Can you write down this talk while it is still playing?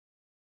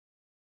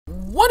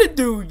What it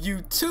do,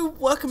 YouTube?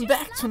 Welcome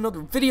back to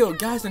another video,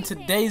 guys. In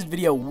today's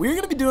video, we're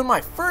going to be doing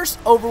my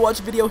first Overwatch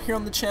video here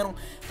on the channel.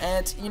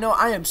 And, you know,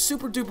 I am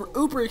super duper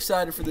uber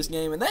excited for this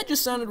game. And that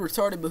just sounded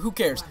retarded, but who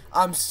cares?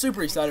 I'm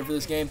super excited for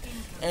this game.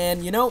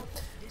 And, you know,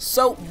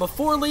 so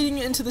before leading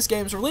into this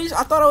game's release,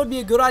 I thought it would be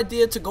a good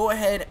idea to go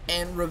ahead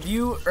and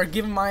review or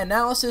give my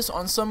analysis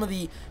on some of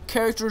the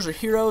characters or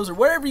heroes or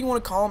whatever you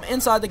want to call them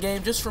inside the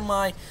game, just from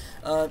my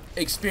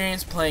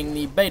experience playing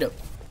the beta.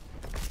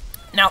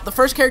 Now, the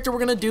first character we're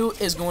going to do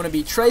is going to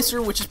be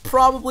Tracer, which is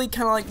probably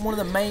kind of like one of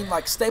the main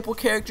staple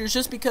characters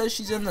just because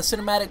she's in the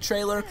cinematic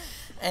trailer.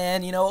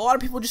 And, you know, a lot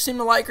of people just seem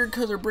to like her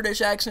because of her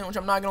British accent, which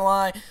I'm not going to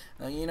lie.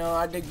 You know,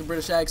 I dig the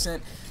British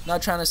accent.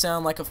 Not trying to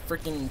sound like a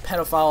freaking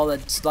pedophile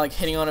that's like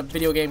hitting on a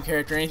video game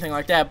character or anything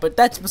like that. But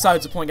that's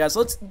besides the point, guys. So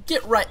let's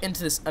get right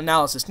into this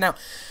analysis. Now,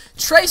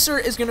 Tracer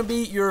is going to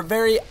be your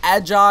very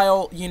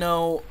agile, you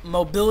know,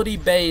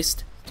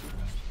 mobility-based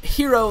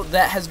hero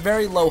that has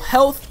very low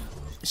health.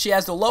 She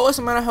has the lowest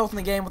amount of health in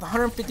the game with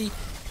 150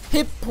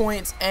 hit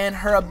points, and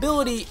her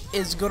ability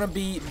is going to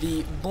be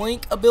the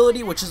blink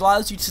ability, which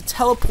allows you to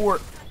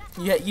teleport.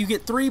 You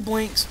get 3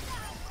 blinks,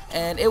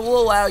 and it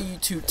will allow you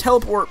to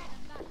teleport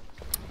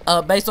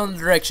based on the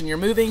direction you're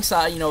moving,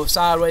 you know,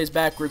 sideways,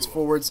 backwards,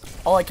 forwards,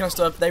 all that kind of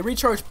stuff. They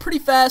recharge pretty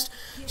fast,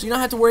 so you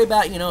don't have to worry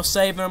about, you know,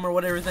 saving them or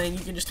whatever thing. You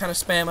can just kind of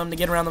spam them to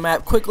get around the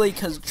map quickly,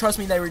 because trust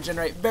me, they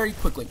regenerate very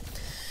quickly.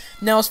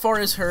 Now, as far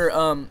as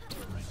her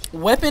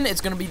weapon,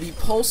 it's going to be the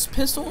pulse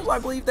pistols, I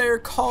believe they're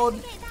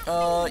called.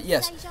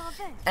 Yes.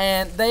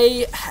 And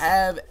they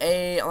have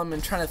a,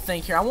 I'm trying to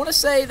think here, I want to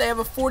say they have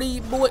a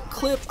 40 bullet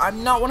clip.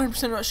 I'm not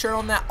 100% sure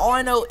on that. All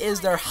I know is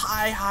they're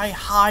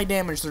high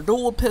damage. They're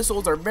dual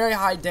pistols, they're very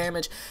high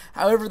damage.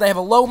 However, they have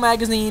a low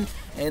magazine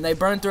and they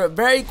burn through it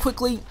very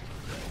quickly.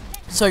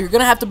 So you're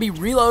going to have to be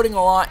reloading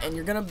a lot, and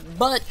you're going to,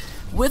 but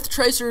with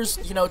Tracer's,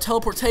 you know,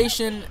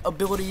 teleportation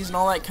abilities and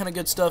all that kind of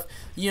good stuff,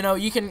 you know,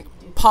 you can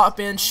pop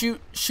in,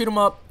 shoot them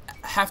up,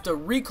 have to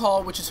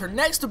recall, which is her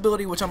next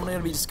ability, which I'm going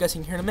to be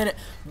discussing here in a minute,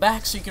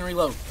 back so you can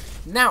reload.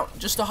 Now,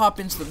 just to hop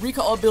into the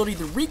recall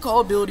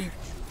ability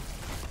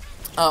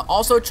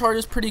also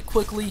charges pretty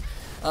quickly,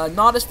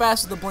 not as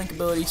fast as the blink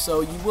ability, so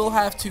you will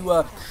have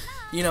to,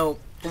 you know,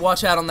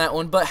 watch out on that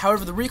one. But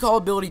however, the recall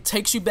ability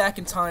takes you back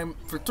in time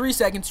for 3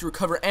 seconds. You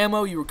recover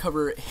ammo, you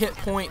recover hit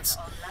points,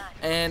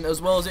 and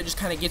as well as it just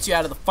kind of gets you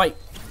out of the fight.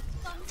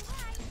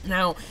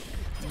 Now,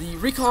 the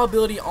recall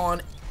ability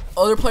on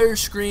other players'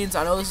 screens,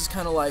 I know this is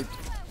kind of like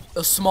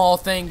a small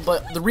thing,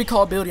 but the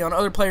recall ability on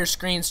other players'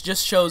 screens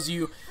just shows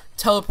you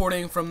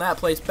teleporting from that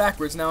place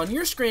backwards. Now, on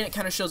your screen, it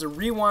kind of shows a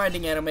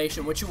rewinding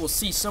animation, which you will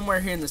see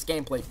somewhere here in this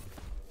gameplay.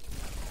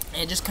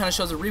 And it just kind of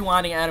shows a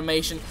rewinding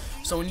animation,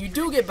 so when you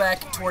do get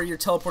back to where you're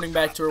teleporting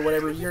back to or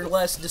whatever, you're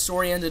less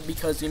disoriented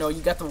because, you know, you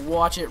got to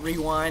watch it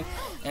rewind,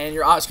 and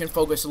your eyes can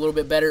focus a little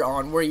bit better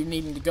on where you're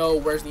needing to go,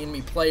 where's the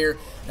enemy player,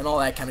 and all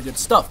that kind of good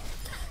stuff.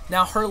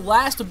 Now, her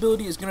last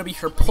ability is going to be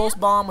her Pulse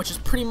Bomb, which is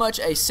pretty much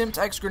a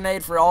Simtex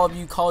grenade for all of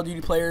you Call of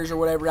Duty players or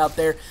whatever out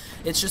there.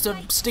 It's just a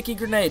sticky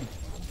grenade.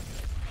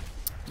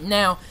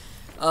 Now,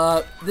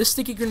 this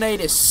sticky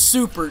grenade is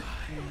super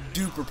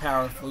duper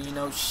powerful. You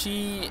know,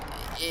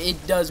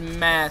 it does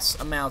mass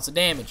amounts of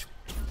damage.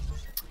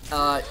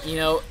 You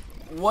know,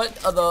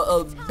 what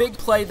a big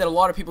play that a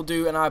lot of people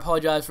do, and I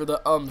apologize for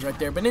the ums right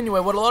there, but anyway,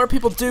 what a lot of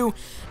people do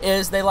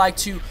is they like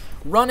to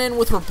run in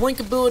with her blink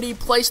ability,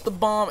 place the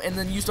bomb, and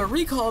then use their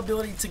recall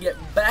ability to get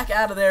back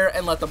out of there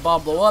and let the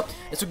bomb blow up.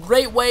 It's a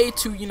great way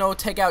to, you know,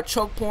 take out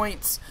choke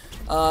points,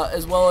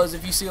 as well as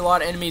if you see a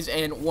lot of enemies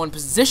in one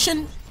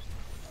position,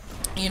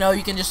 you know,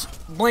 you can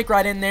just blink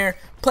right in there,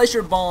 place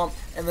your bomb,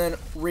 and then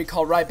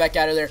recall right back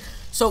out of there.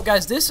 So,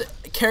 guys, this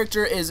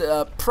character is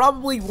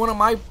probably one of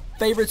my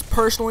favorites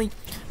personally,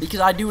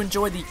 because I do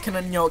enjoy the kind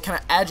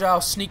of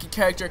agile, sneaky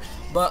character.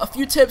 But a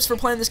few tips for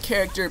playing this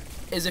character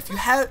is if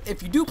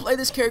you do play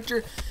this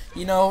character,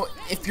 you know,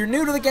 if you're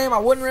new to the game, I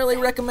wouldn't really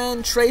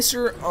recommend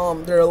Tracer.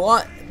 There are a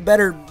lot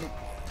better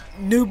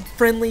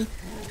noob-friendly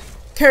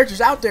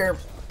characters out there,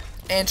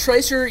 and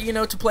Tracer, you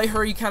know, to play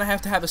her, you kind of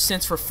have to have a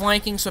sense for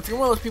flanking. So if you're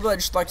one of those people that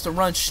just likes to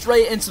run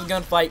straight into the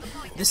gunfight,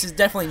 this is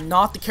definitely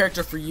not the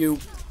character for you.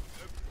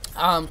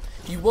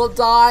 You will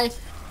die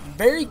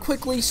very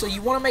quickly, so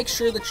you want to make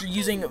sure that you're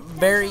using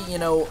very, you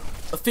know,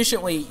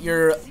 efficiently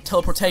your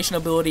teleportation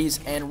abilities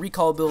and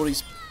recall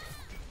abilities.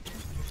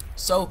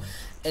 So,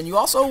 and you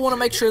also want to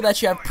make sure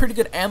that you have pretty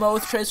good ammo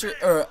with Tracer,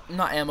 or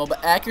not ammo,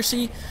 but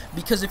accuracy,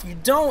 because if you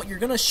don't, you're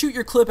going to shoot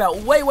your clip out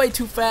way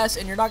too fast,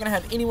 and you're not going to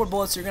have any more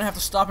bullets, so you're going to have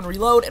to stop and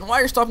reload. And while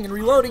you're stopping and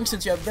reloading,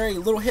 since you have very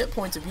little hit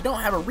points, if you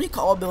don't have a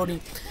recall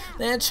ability,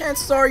 then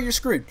chances are you're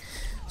screwed.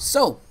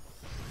 So,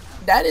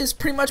 that is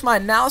pretty much my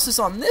analysis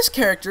on this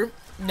character.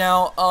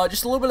 Now,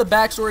 just a little bit of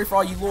backstory for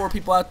all you lore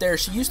people out there.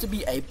 She used to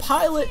be a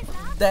pilot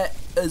that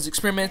is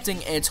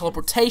experimenting in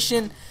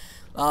teleportation,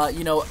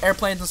 you know,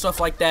 airplanes and stuff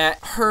like that.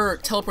 Her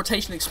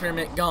teleportation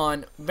experiment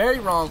gone very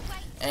wrong,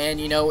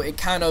 and, you know, it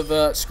kind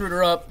of screwed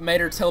her up,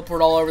 made her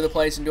teleport all over the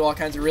place and do all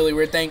kinds of really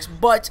weird things.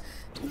 But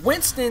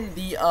Winston,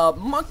 the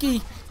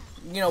monkey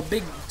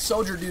big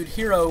soldier dude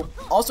hero,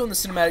 also in the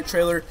cinematic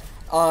trailer,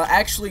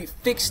 actually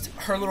fixed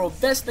her little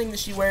vest thing that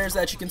she wears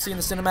that you can see in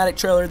the cinematic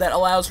trailer that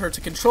allows her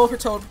to control her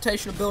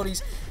teleportation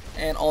abilities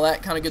and all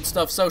that kind of good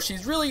stuff. So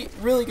she's really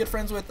good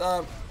friends with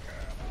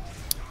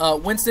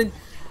Winston.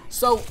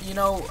 So,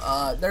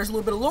 there's a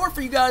little bit of lore for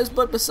you guys,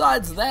 but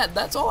besides that,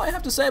 that's all I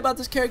have to say about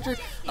this character.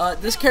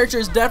 This character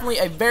is definitely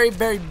a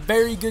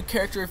very good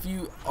character if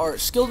you are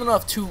skilled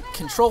enough to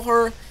control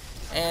her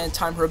and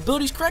time her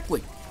abilities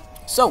correctly.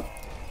 So,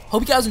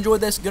 hope you guys enjoyed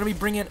this. Going to be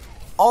bringing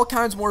all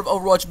kinds more of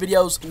Overwatch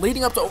videos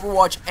leading up to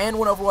Overwatch and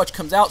when Overwatch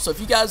comes out. So if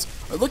you guys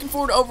are looking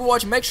forward to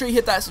Overwatch, make sure you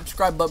hit that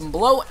subscribe button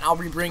below, and I'll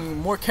be bringing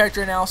more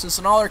character analysis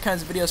and all other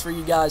kinds of videos for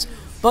you guys.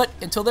 But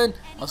until then,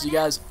 I'll see you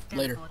guys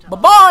later.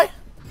 Bye-bye!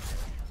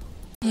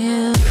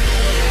 Yeah.